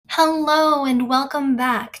Hello and welcome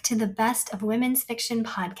back to the Best of Women's Fiction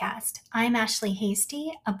podcast. I'm Ashley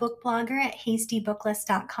Hasty, a book blogger at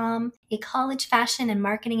hastybooklist.com, a college fashion and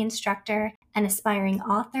marketing instructor, an aspiring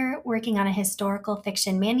author working on a historical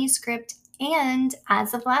fiction manuscript, and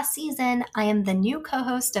as of last season, I am the new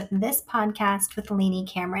co-host of this podcast with Lainey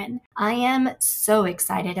Cameron. I am so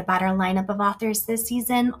excited about our lineup of authors this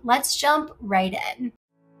season. Let's jump right in.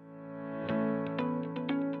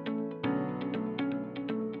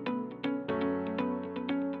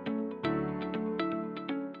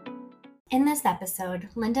 In this episode,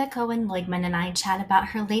 Lynda, Cohen, Loigman, and I chat about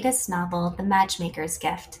her latest novel, The Matchmaker's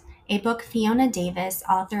Gift, a book Fiona Davis,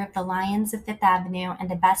 author of The Lions of Fifth Avenue and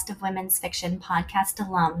a Best of Women's Fiction podcast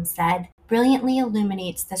alum, said, brilliantly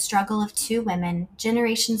illuminates the struggle of two women,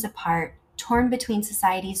 generations apart, torn between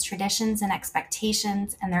society's traditions and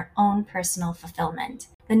expectations and their own personal fulfillment.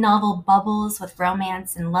 The novel bubbles with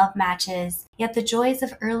romance and love matches, yet the joys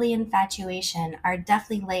of early infatuation are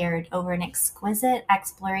deftly layered over an exquisite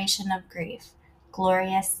exploration of grief,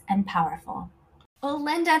 glorious and powerful. Well,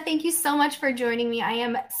 Lynda, thank you so much for joining me. I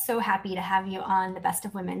am so happy to have you on the Best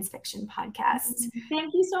of Women's Fiction podcast.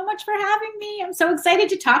 Thank you so much for having me. I'm so excited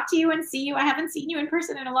to talk to you and see you. I haven't seen you in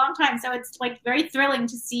person in a long time, so it's like very thrilling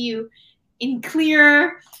to see you in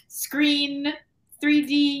clear screen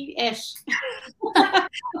 3D-ish.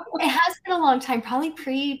 It has been a long time, probably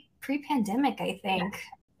pre-pandemic, I think.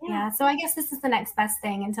 Yeah, so I guess this is the next best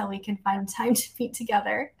thing until we can find time to meet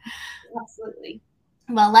together. Absolutely.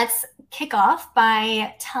 Well, let's kick off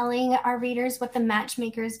by telling our readers what The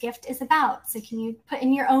Matchmaker's Gift is about. So can you put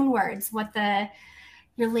in your own words what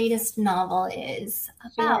your latest novel is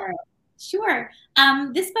about? Sure.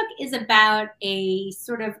 This book is about a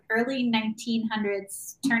sort of early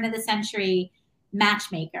 1900s, turn of the century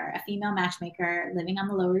matchmaker, a female matchmaker living on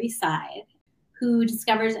the Lower East Side, who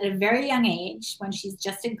discovers at a very young age, when she's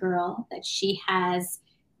just a girl, that she has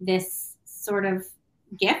this sort of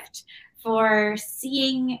gift for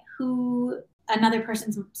seeing who another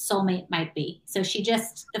person's soulmate might be. So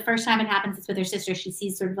the first time it happens, it's with her sister. She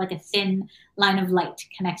sees sort of like a thin line of light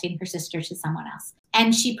connecting her sister to someone else.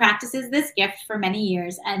 And she practices this gift for many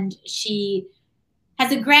years. And she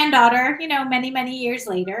has a granddaughter, many, many years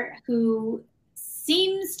later, who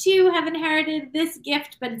seems to have inherited this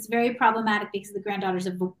gift, but it's very problematic because the granddaughter's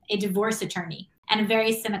a divorce attorney and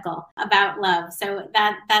very cynical about love. So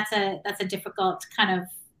that's a difficult kind of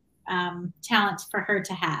talent for her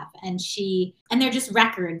to have. And they're just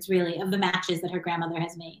records really of the matches that her grandmother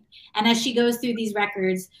has made. And as she goes through these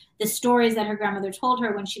records, the stories that her grandmother told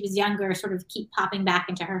her when she was younger sort of keep popping back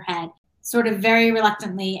into her head, sort of very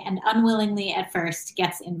reluctantly and unwillingly at first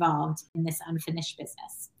gets involved in this unfinished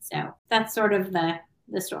business. So that's sort of the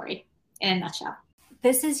story in a nutshell.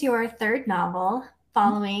 This is your third novel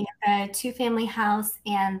following the Two-Family House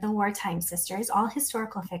and the Wartime Sisters, all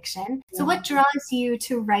historical fiction. So what draws you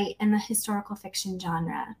to write in the historical fiction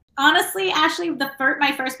genre? Honestly, Ashley,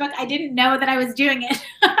 my first book, I didn't know that I was doing it.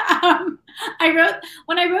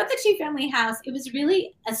 When I wrote the Two-Family House, it was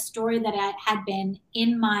really a story that had been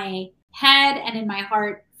in my head and in my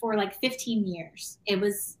heart for like 15 years. It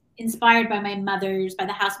was inspired by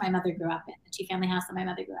the house my mother grew up in, the two-family house that my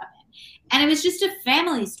mother grew up in. And it was just a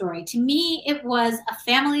family story. To me, it was a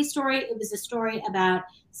family story. It was a story about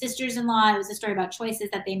sisters-in-law. It was a story about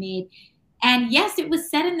choices that they made. And yes, it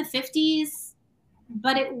was set in the 50s,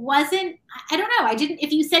 but it wasn't, I don't know.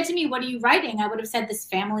 If you said to me, what are you writing? I would have said this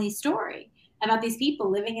family story about these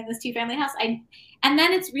people living in this two-family house. And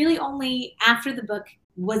then it's really only after the book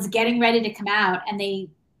was getting ready to come out and they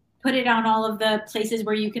put it on all of the places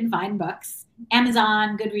where you can find books,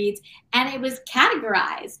 Amazon, Goodreads, and it was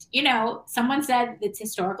categorized. Someone said it's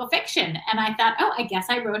historical fiction. And I thought, oh, I guess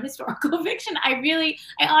I wrote historical fiction. I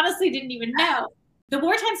honestly didn't even know. The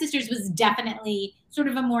Wartime Sisters was definitely sort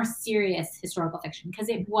of a more serious historical fiction because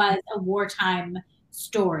it was a wartime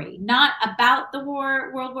story, not about the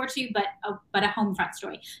war, World War II, but a home front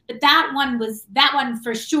story. But that one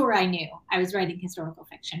for sure I knew I was writing historical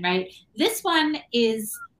fiction, right? This one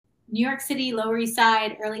is New York City, Lower East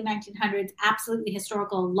Side, early 1900s, absolutely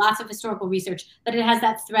historical, lots of historical research, but it has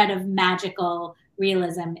that thread of magical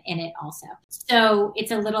realism in it also. So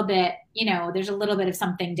it's a little bit, there's a little bit of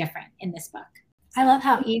something different in this book. I love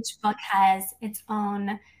how each book has its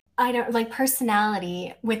own,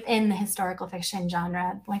 personality within the historical fiction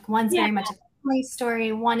genre. Like one's very much a family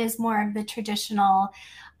story. One is more of the traditional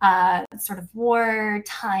sort of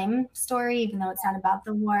wartime story, even though it's not about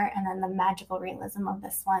the war, and then the magical realism of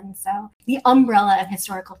this one. So the umbrella of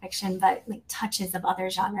historical fiction, but like touches of other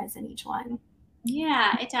genres in each one.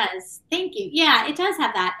 Yeah, it does. Thank you. Yeah, it does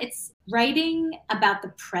have that. It's writing about the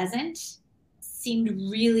present seemed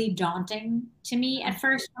really daunting to me at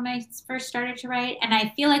first when I first started to write. And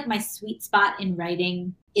I feel like my sweet spot in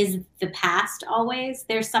writing is the past always.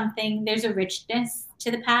 There's a richness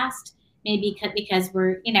to the past, maybe because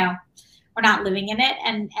we're not living in it.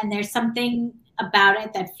 And there's something about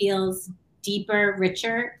it that feels deeper,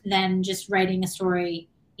 richer than just writing a story,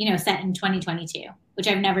 set in 2022, which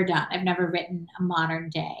I've never done. I've never written a modern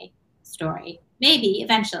day story. Maybe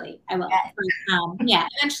eventually I will. Yeah,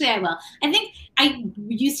 eventually I will. I think I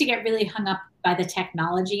used to get really hung up by the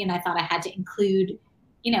technology, and I thought I had to include,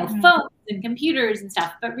 phones and computers and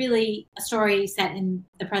stuff. But really, a story set in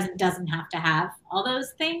the present doesn't have to have all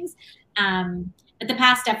those things. But the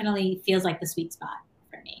past definitely feels like the sweet spot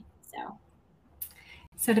for me.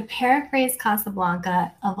 So to paraphrase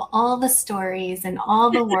Casablanca, of all the stories in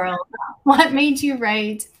all the world, what made you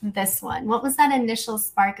write this one? What was that initial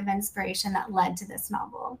spark of inspiration that led to this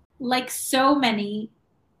novel? Like so many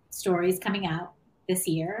stories coming out this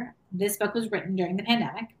year, this book was written during the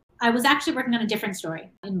pandemic. I was actually working on a different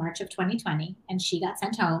story in March of 2020, and she got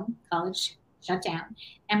sent home. College shut down.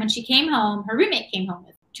 And when she came home, her roommate came home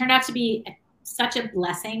with her. Turned out to be such a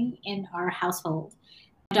blessing in our household.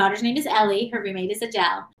 My daughter's name is Ellie. Her roommate is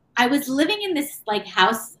Adele. I was living in this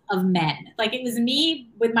house of men. It was me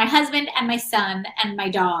with my husband and my son and my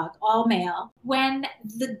dog, all male. When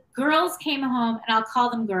the girls came home, and I'll call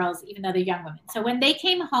them girls even though they're young women. So when they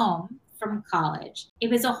came home from college, it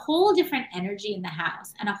was a whole different energy in the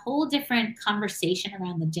house and a whole different conversation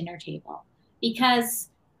around the dinner table. Because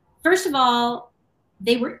first of all,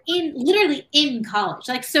 they were literally in college.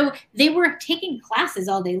 So they were taking classes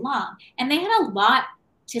all day long, and they had a lot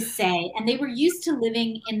to say, and they were used to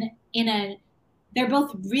living they're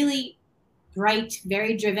both really bright,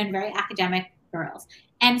 very driven, very academic girls.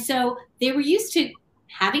 And so they were used to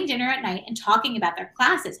having dinner at night and talking about their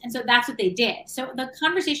classes. And so that's what they did. So the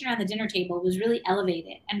conversation around the dinner table was really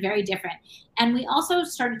elevated and very different. And we also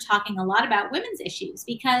started talking a lot about women's issues,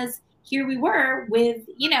 because here we were with,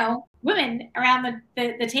 women around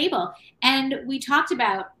the table. And we talked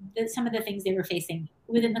about some of the things they were facing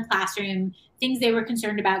within the classroom, things they were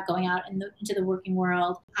concerned about going out into the working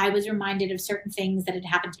world. I was reminded of certain things that had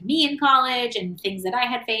happened to me in college and things that I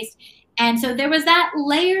had faced. And so there was that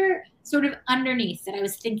layer sort of underneath that I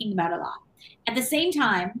was thinking about a lot. At the same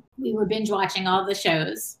time, we were binge watching all the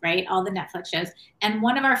shows, right? All the Netflix shows. And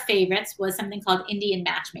one of our favorites was something called Indian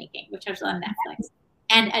Matchmaking, which was on Netflix.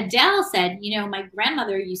 And Adele said, my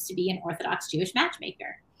grandmother used to be an Orthodox Jewish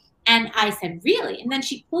matchmaker. And I said, really? And then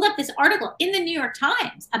she pulled up this article in the New York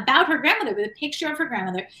Times about her grandmother with a picture of her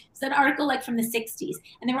grandmother. It's an article from the 60s.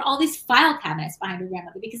 And there were all these file cabinets behind her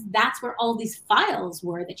grandmother, because that's where all these files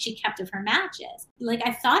were that she kept of her matches.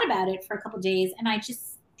 I thought about it for a couple of days, and I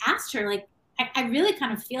just asked her, I really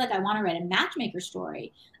kind of feel like I want to write a matchmaker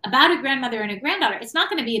story about a grandmother and a granddaughter. It's not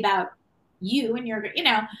going to be about you and your,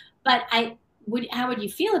 but how would you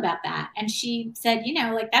feel about that? And she said,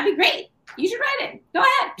 that'd be great. You should write it. Go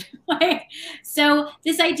ahead. So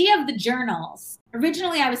this idea of the journals,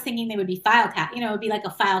 originally I was thinking they would be file cabinet, it would be like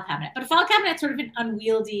a file cabinet, but a file cabinet sort of an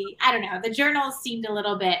unwieldy, I don't know. The journals seemed a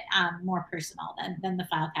little bit more personal than the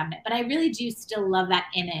file cabinet, but I really do still love that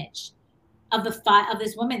image of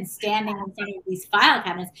this woman standing in front of these file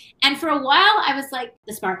cabinets. And for a while I was like,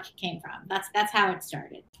 the spark came from. That's how it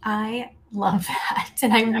started. I love that.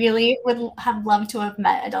 And I really would have loved to have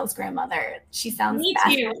met Adele's grandmother. She sounds Me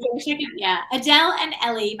too. Yeah. Adele and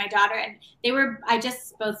Ellie, my daughter, and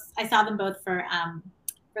I saw them both for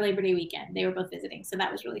Labor Day weekend. They were both visiting. So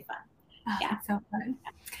that was really fun. Oh, yeah. That's so fun.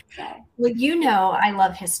 So. Well, I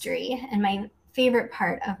love history, and my favorite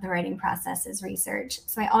part of the writing process is research.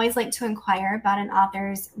 So I always like to inquire about an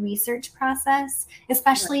author's research process,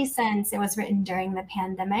 especially since it was written during the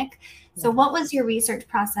pandemic. So what was your research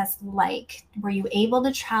process like? Were you able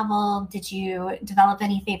to travel? Did you develop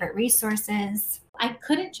any favorite resources? I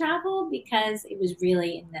couldn't travel because it was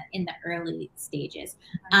really in the early stages.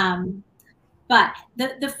 But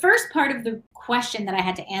the first part of the question that I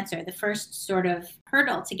had to answer, the first sort of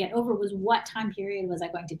hurdle to get over, was what time period was I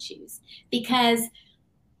going to choose? Because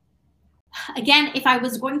again, if I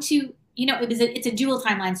was going to, it's a dual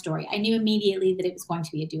timeline story. I knew immediately that it was going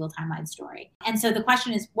to be a dual timeline story. And so the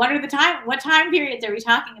question is, what time periods are we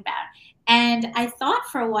talking about? And I thought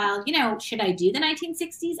for a while, should I do the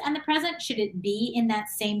 1960s and the present? Should it be in that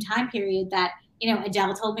same time period that,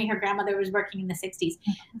 Adele told me her grandmother was working in the 60s.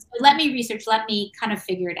 So let me research, let me kind of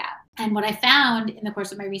figure it out. And what I found in the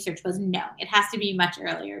course of my research was, no, it has to be much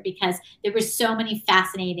earlier, because there were so many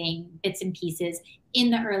fascinating bits and pieces in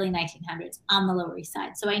the early 1900s on the Lower East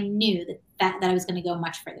Side. So I knew that I was going to go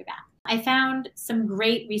much further back. I found some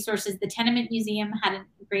great resources. The Tenement Museum had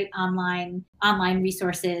great online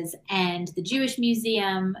resources, and the Jewish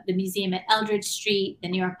Museum, the museum at Eldridge Street, the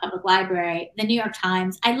New York Public Library, the New York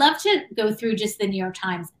Times. I love to go through just the New York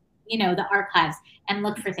Times, the archives, and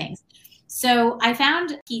look for things. So I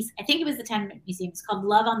found a piece, I think it was the Tenement Museum. It's called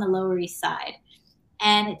Love on the Lower East Side.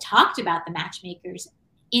 And it talked about the matchmakers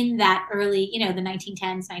in that early, the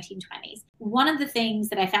 1910s, 1920s. One of the things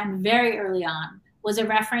that I found very early on was a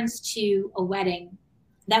reference to a wedding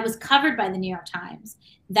that was covered by the New York Times.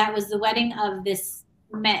 That was the wedding of this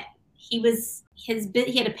man. He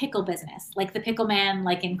had a pickle business, like the pickle man,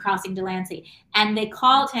 like in Crossing Delancey. And they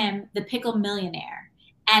called him the pickle millionaire.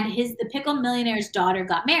 And the pickle millionaire's daughter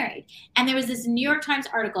got married. And there was this New York Times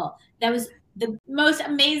article that was the most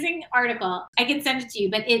amazing article. I can send it to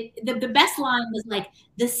you, but the best line was like,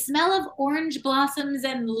 the smell of orange blossoms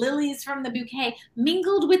and lilies from the bouquet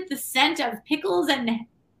mingled with the scent of pickles and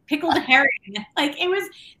pickled herring. Like, it was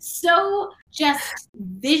so just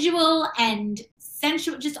visual and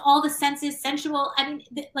sensual, just all the senses, sensual. I mean,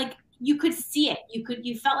 like, you could see it.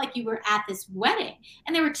 You felt like you were at this wedding.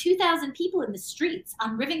 And there were 2,000 people in the streets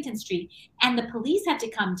on Rivington Street. And the police had to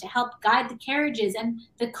come to help guide the carriages and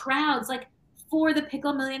the crowds, like, for the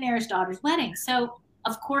pickle millionaire's daughter's wedding. So,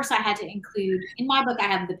 of course, I had to include, in my book, I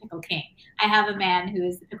have the Pickle King. I have a man who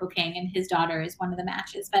is the Pickle King, and his daughter is one of the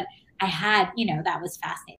matches. But I had, that was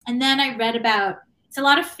fascinating. And then I read about, it's a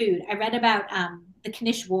lot of food. I read about the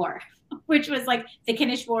Knish War, which was like the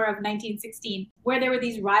Knish War of 1916, where there were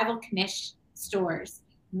these rival Knish stores,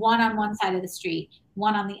 one on one side of the street,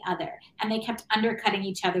 one on the other. And they kept undercutting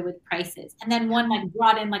each other with prices. And then one like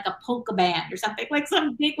brought in like a polka band or something, like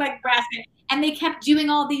some big like brass band. And they kept doing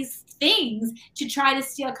all these things to try to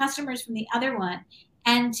steal customers from the other one.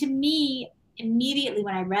 And to me, immediately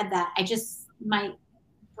when I read that, my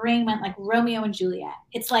brain went like Romeo and Juliet.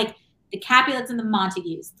 It's like the Capulets and the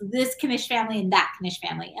Montagues, this Knish family and that Knish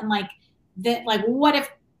family. And like what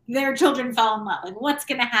if their children fell in love? Like, what's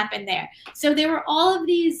going to happen there? So there were all of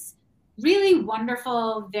these really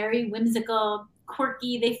wonderful, very whimsical,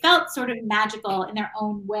 quirky, they felt sort of magical in their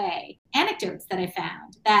own way, anecdotes that I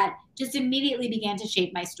found that just immediately began to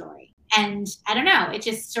shape my story. And I don't know, it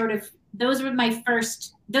just sort of, those were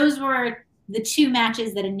the two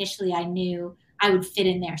matches that initially I knew I would fit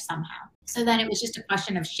in there somehow. So then it was just a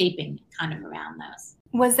question of shaping kind of around those.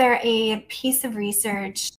 Was there a piece of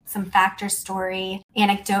research, some fact or story,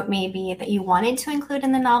 anecdote maybe, that you wanted to include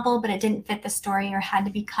in the novel, but it didn't fit the story or had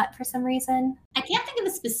to be cut for some reason? I can't think of a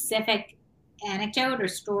specific anecdote or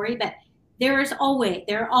story, but there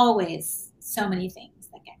are always so many things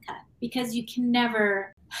that get cut because you can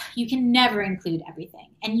never include everything.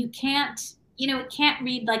 And you can't, it can't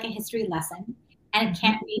read like a history lesson, and it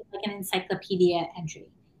can't read like an encyclopedia entry.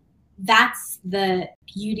 That's the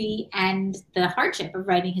beauty and the hardship of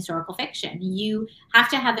writing historical fiction. You have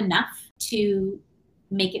to have enough to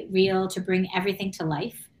make it real, to bring everything to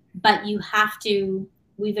life, but you have to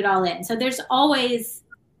weave it all in. So there's always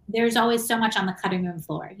so much on the cutting room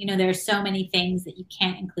floor. There's so many things that you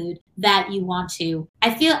can't include that you want to.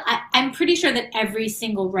 I'm pretty sure that every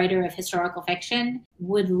single writer of historical fiction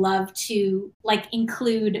would love to like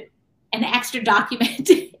include an extra document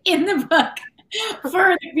in the book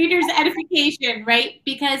for the reader's edification, right?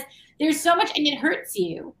 Because there's so much, and it hurts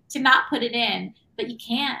you to not put it in, but you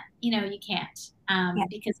can't,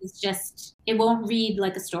 because it's just, it won't read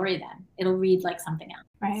like a story then. It'll read like something else.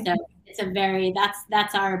 Right. So it's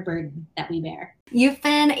that's our burden that we bear. You've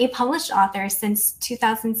been a published author since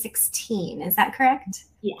 2016. Is that correct?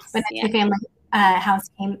 Yes. When the Two Family House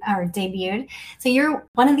debuted. So you're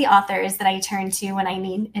one of the authors that I turn to when I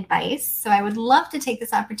need advice. So I would love to take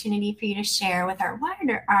this opportunity for you to share with our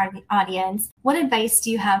wider audience, what advice do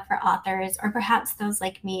you have for authors, or perhaps those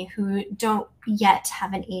like me who don't yet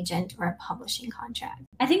have an agent or a publishing contract?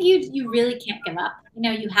 I think you really can't give up.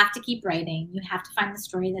 You have to keep writing. You have to find the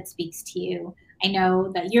story that speaks to you. I know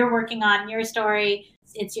that you're working on your story.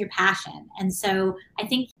 It's your passion. And so I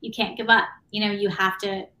think you can't give up.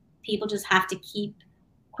 People just have to keep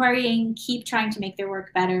querying, keep trying to make their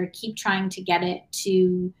work better, keep trying to get it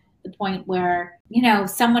to the point where,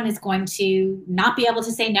 someone is going to not be able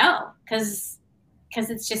to say no because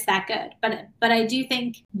it's just that good. But I do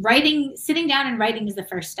think sitting down and writing is the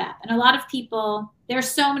first step. And a lot of people, there are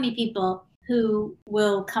so many people who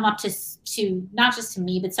will come up to not just to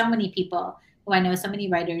me, but so many people who I know, so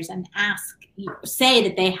many writers, and say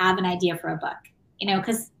that they have an idea for a book,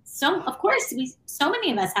 because of course, so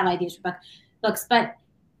many of us have ideas for books, but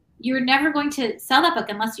you're never going to sell that book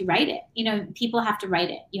unless you write it. People have to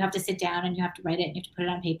write it. You have to sit down and you have to write it and you have to put it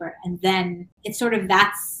on paper. And then it's sort of,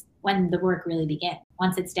 that's when the work really begins.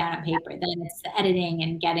 once it's down on paper. Then it's the editing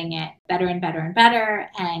and getting it better and better and better,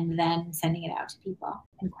 and then sending it out to people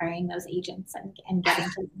and querying those agents and getting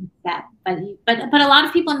to that. But a lot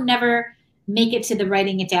of people never make it to the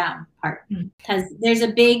writing it down part, because there's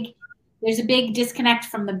a big disconnect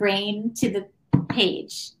from the brain to the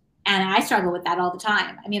page. And I struggle with that all the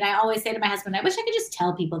time. I mean, I always say to my husband, I wish I could just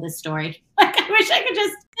tell people this story. Like, I wish I could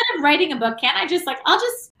just, instead of writing a book, can't I just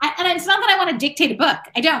and it's not that I want to dictate a book.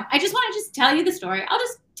 I don't. I just want to just tell you the story. I'll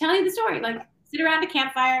just tell you the story. Like, sit around a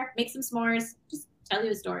campfire, make some s'mores, just tell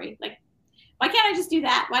you a story. Like, why can't I just do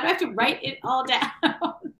that? Why do I have to write it all down?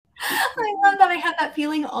 I love that. I have that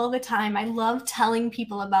feeling all the time. I love telling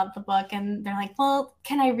people about the book, and they're like, well,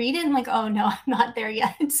 can I read it? I'm like, oh, no, I'm not there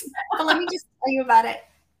yet. But let me just tell you about it.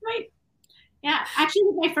 Right. Yeah. Actually,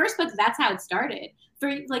 with my first book, that's how it started.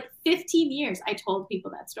 For like 15 years, I told people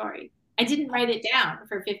that story. I didn't write it down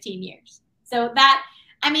for 15 years. So that,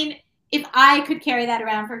 I mean, if I could carry that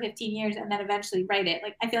around for 15 years and then eventually write it,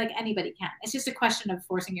 like, I feel like anybody can. It's just a question of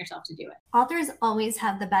forcing yourself to do it. Authors always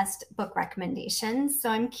have the best book recommendations. So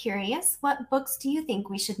I'm curious, what books do you think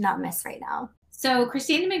we should not miss right now? So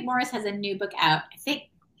Christina McMorris has a new book out. I think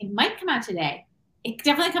it might come out today. It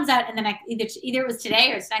definitely comes out, and then either it was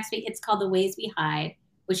today or it's next week. It's called The Ways We Hide,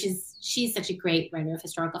 which is, she's such a great writer of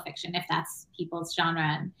historical fiction, if that's people's genre.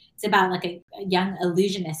 And it's about like a young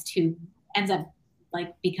illusionist who ends up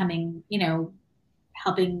like becoming, you know,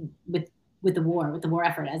 helping with the war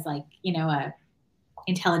effort as like, you know, a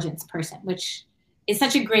intelligence person, which is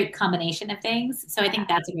such a great combination of things. So I think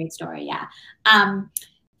that's a great story. Yeah.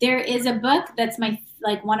 There is a book that's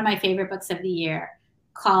one of my favorite books of the year,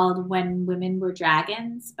 called When Women Were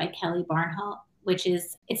Dragons by Kelly Barnholt, which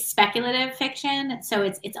is, it's speculative fiction. So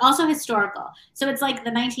it's also historical. So it's like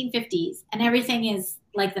the 1950s, and everything is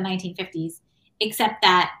like the 1950s, except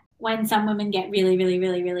that when some women get really, really,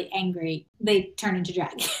 really, really angry, they turn into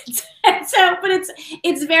dragons. But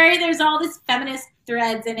it's very, there's all this feminist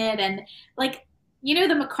threads in it. And like, you know,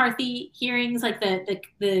 the McCarthy hearings, like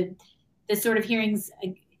the sort of hearings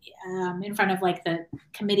in front of like the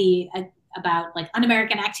committee about like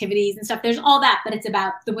un-American activities and stuff. There's all that, but it's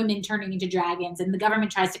about the women turning into dragons, and the government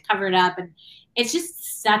tries to cover it up. And it's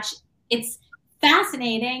just it's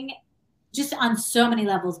fascinating just on so many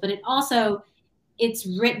levels, but it's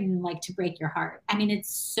written like to break your heart. I mean,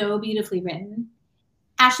 it's so beautifully written.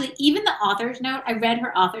 Ashley, even the author's note, I read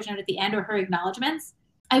her author's note at the end, or her acknowledgments.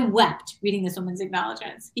 I wept reading this woman's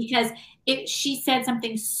acknowledgments, because she said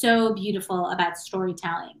something so beautiful about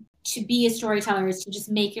storytelling. To be a storyteller is to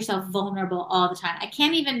just make yourself vulnerable all the time.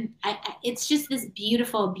 It's just this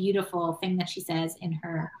beautiful, beautiful thing that she says in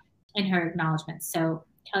her acknowledgments. So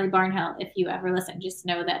Kelly Barnhill, if you ever listen, just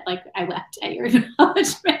know that like I wept at your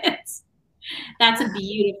acknowledgments. That's a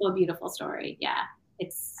beautiful, beautiful story. Yeah.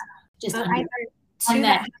 It's just on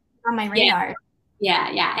my radar.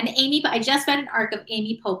 Yeah. And I just read an arc of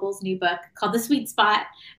Amy Popel's new book called The Sweet Spot,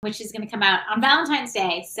 which is going to come out on Valentine's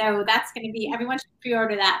Day. So that's going to be, everyone should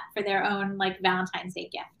pre-order that for their own like Valentine's Day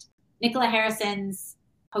gift. Nicola Harrison's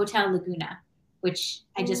Hotel Laguna, which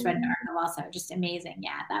I just read an article also, just amazing.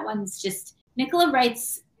 Yeah, that one's just, Nicola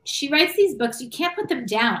writes these books, you can't put them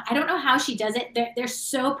down. I don't know how she does it. They're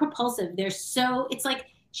so propulsive. It's like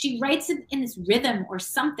she writes it in this rhythm or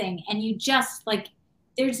something, and you just like,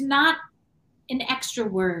 there's not an extra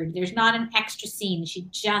word. There's not an extra scene. She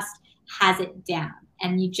just has it down,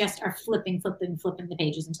 and you just are flipping the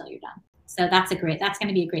pages until you're done. So that's going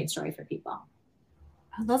to be a great story for people.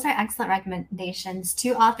 Those are excellent recommendations.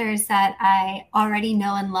 2 authors that I already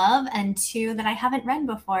know and love, and 2 that I haven't read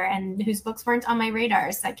before and whose books weren't on my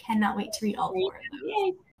radar. So I cannot wait to read all 4 of them.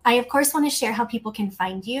 Yay. I, of course, want to share how people can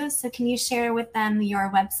find you. So can you share with them your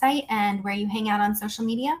website and where you hang out on social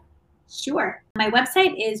media? Sure. My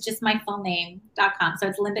website is just my full name.com. So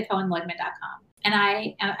it's LyndaCohenLoigman.com. And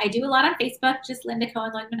I do a lot on Facebook, just Lynda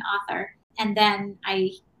Cohen Loigman author. And then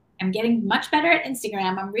I'm getting much better at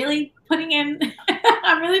Instagram. I'm really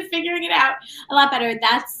I'm really figuring it out a lot better.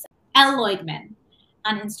 That's L Loigman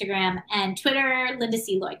on Instagram, and Twitter, Lynda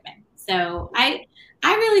C. Loigman. So I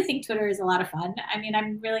really think Twitter is a lot of fun. I mean,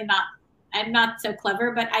 I'm not so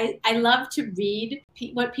clever, but I love to read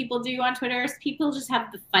what people do on Twitter. People just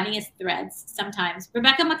have the funniest threads sometimes.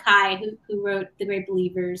 Rebecca Mackay, who wrote The Great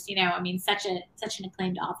Believers, you know, I mean, such an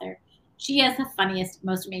acclaimed author. She has the funniest,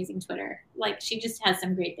 most amazing Twitter. Like, she just has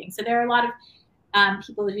some great things. So there are a lot of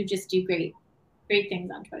people who just do great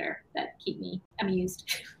things on Twitter that keep me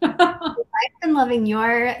amused. I've been loving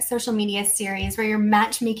your social media series where you're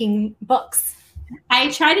matchmaking books.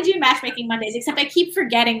 I try to do matchmaking Mondays, except I keep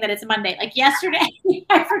forgetting that it's Monday. Like yesterday,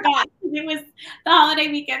 I forgot to it was the holiday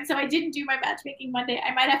weekend, so I didn't do my matchmaking Monday.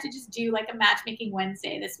 I might have to just do like a matchmaking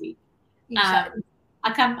Wednesday this week. You should.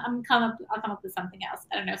 I'll come up with something else.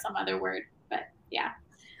 I don't know, some other word, but yeah.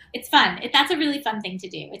 It's fun. That's a really fun thing to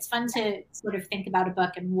do. It's fun to sort of think about a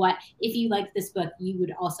book and what, if you like this book, you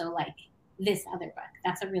would also like this other book.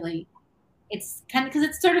 That's a really, it's kind of, because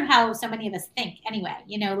it's sort of how so many of us think anyway.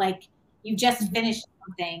 You know, like you just finished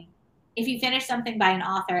something. If you finish something by an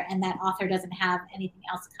author and that author doesn't have anything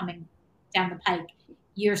else coming down the pike,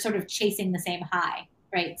 you're sort of chasing the same high,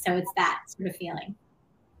 right? So it's that sort of feeling.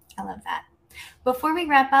 I love that. Before we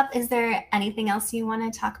wrap up, is there anything else you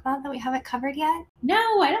want to talk about that we haven't covered yet?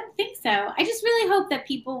 No, I don't think so. I just really hope that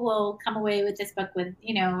people will come away with this book with,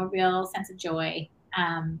 you know, a real sense of joy.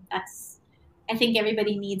 I think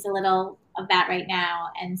everybody needs a little of that right now.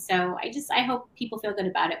 And so I hope people feel good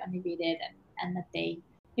about it when they read it and that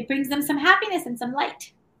it brings them some happiness and some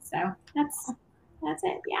light. So that's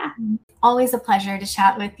it. Yeah. Always a pleasure to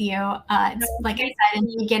chat with you. It's like I said in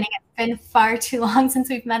the beginning, it's been far too long since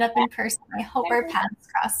we've met up in person. I hope our paths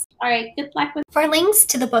cross. All right. Good luck with. For links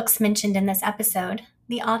to the books mentioned in this episode,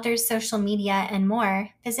 the author's social media, and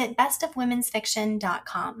more, visit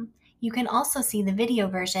bestofwomensfiction.com. You can also see the video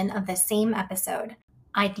version of the same episode.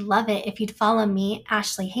 I'd love it if you'd follow me,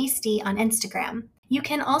 Ashley Hasty, on Instagram. You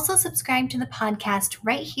can also subscribe to the podcast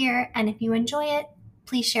right here, and if you enjoy it,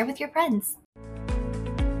 please share with your friends.